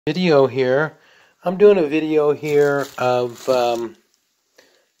Video here. I'm doing a video here of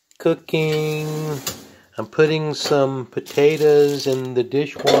cooking. I'm putting some potatoes in the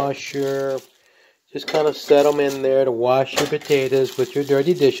dishwasher. Just kind of set them in there to wash your potatoes with your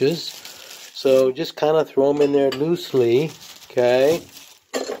dirty dishes. So just kind of throw them in there loosely, okay?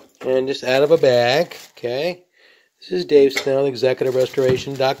 And just out of a bag, okay? This is Dave Snell,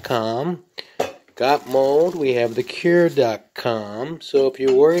 ExecutiveRestoration.com. Got mold, we have thecure.com. So if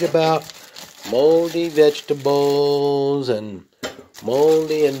you're worried about moldy vegetables and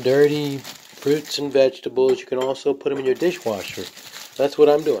moldy and dirty fruits and vegetables, you can also put them in your dishwasher. That's what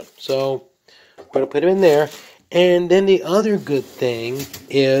I'm doing. So I'm going to put them in there. And then the other good thing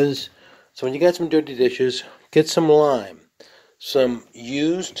is, so when you got some dirty dishes, get some lime. Some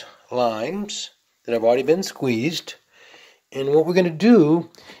used limes that have already been squeezed. And what we're going to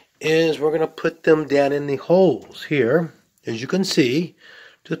do is we're going to put them down in the holes here. As you can see,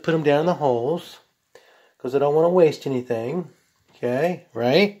 just put them down in the holes because I don't want to waste anything. Okay,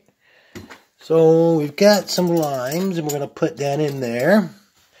 right? So we've got some limes and we're going to put that in there.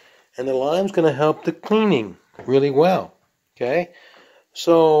 And the lime's going to help the cleaning really well. Okay,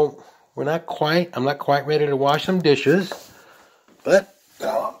 so I'm not quite ready to wash some dishes. But,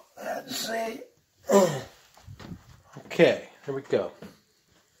 let's see. Okay, here we go.